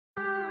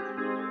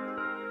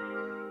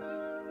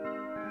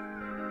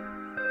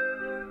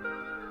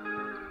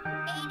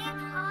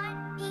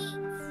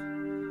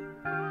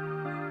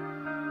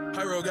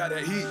Pyro got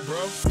that heat, bro.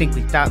 Think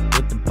we stopped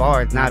with the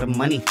bars, now the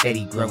money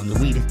steady growing. The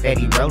weed is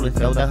steady rolling,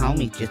 so the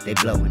homies just they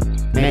blowing.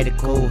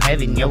 Medical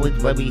heaven, yo,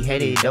 is where we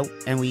headed, though.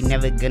 And we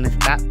never gonna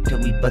stop till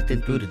we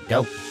bustin' through the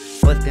dope.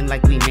 Bustin'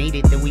 like we made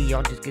it, then we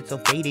all just get so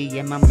faded.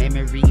 Yeah, my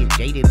memory is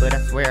jaded, but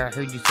I swear I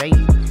heard you say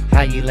it.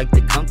 How you like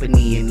the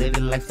company and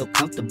living life so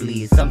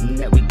comfortably is something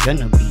that we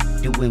gonna be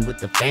doing with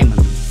the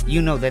family.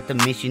 You know that the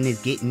mission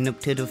is getting up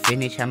to the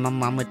finish. Had my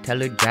mama tell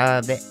her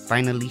job that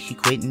finally she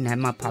quittin'. Had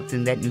my pops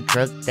in that new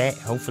truck that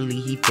hopefully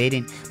he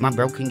fittin'. My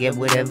bro can get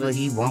whatever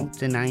he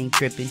wants and I ain't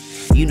trippin'.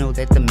 You know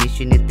that the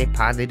mission is stay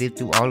positive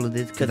through all of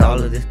this, cause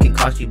all of this can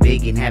cost you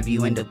big and have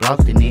you end up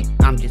lost in it.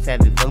 I'm just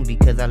having fun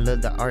because I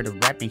love the art of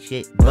rapping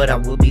shit, but I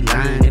would be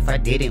lying if I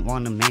didn't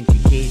wanna mention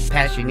kids.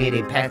 Passionate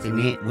and passing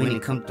it when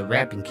it comes to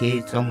rapping,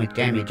 kids. So much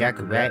damage I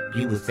could rap,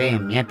 you would say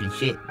I'm yapping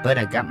shit, but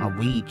I got my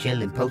weed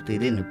chillin',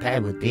 posted in the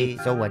pad with it,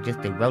 so I just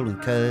stay rollin'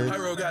 cuz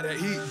Pyro got that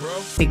heat, bro.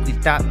 think we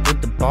stopped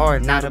with the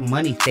bars, now the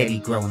money steady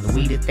growing. The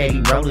weed is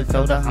steady rollin',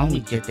 so the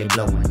homies just they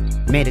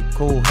blowin'.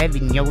 Medical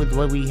heaven, yo, is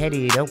where we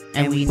headed, oh.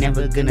 And we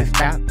never gonna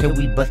stop till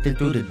we bustin'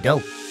 through the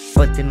dope.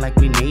 Bustin' like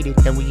we made it,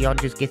 then we all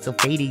just get so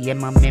faded. Yeah,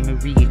 my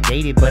memory is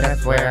jaded, but I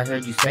swear I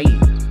heard you say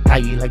it. How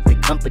you like the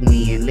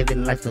company and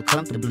living life so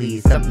comfortably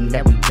is something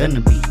that we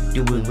gonna be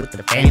doing with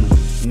the family.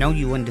 Know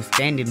you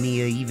understanding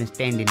me or even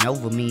standing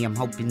over me. I'm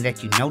hoping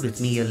that you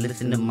notice me or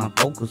listen to my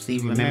vocals. See,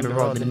 remember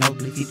all the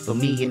noblesse for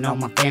me and all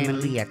my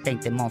family. I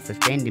thank them all for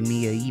standing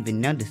me or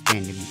even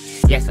understanding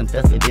me. Yes, I'm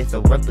tough, it is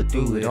so rough, but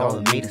through it all,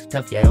 it made us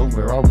tough. Yeah,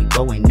 overall we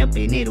going up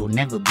and it'll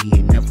never be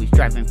enough. We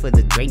striving for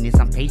the greatness,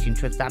 I'm patient,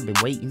 trust I've been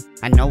waiting.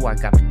 I know I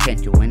got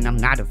potential and I'm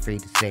not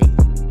afraid to say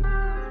it.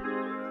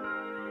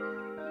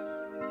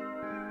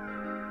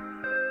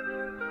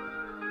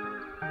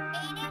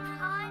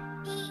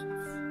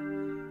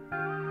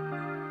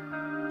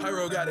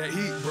 Pyro got that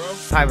heat, bro.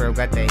 Pyro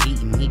got that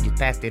heat and he just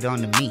passed it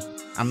on to me.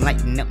 I'm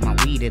lighting up my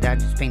weed that I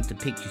just paint the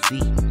picture,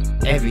 see.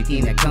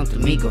 Everything that comes to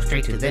me goes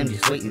straight to them,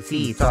 just wait and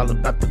see. It's all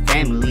about the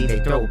family, they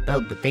throw a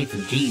belt but they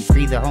some G's.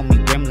 Free the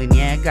homie gremlin,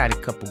 yeah, I got a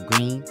couple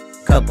green.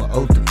 Couple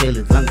O's to fill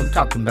his lungs, I'm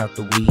talking about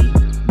the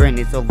weed.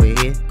 Brennan's over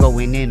here,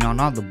 going in on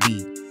all the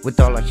weed. With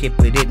all our shit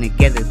put in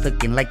together, it's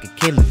looking like a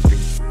killing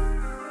spree.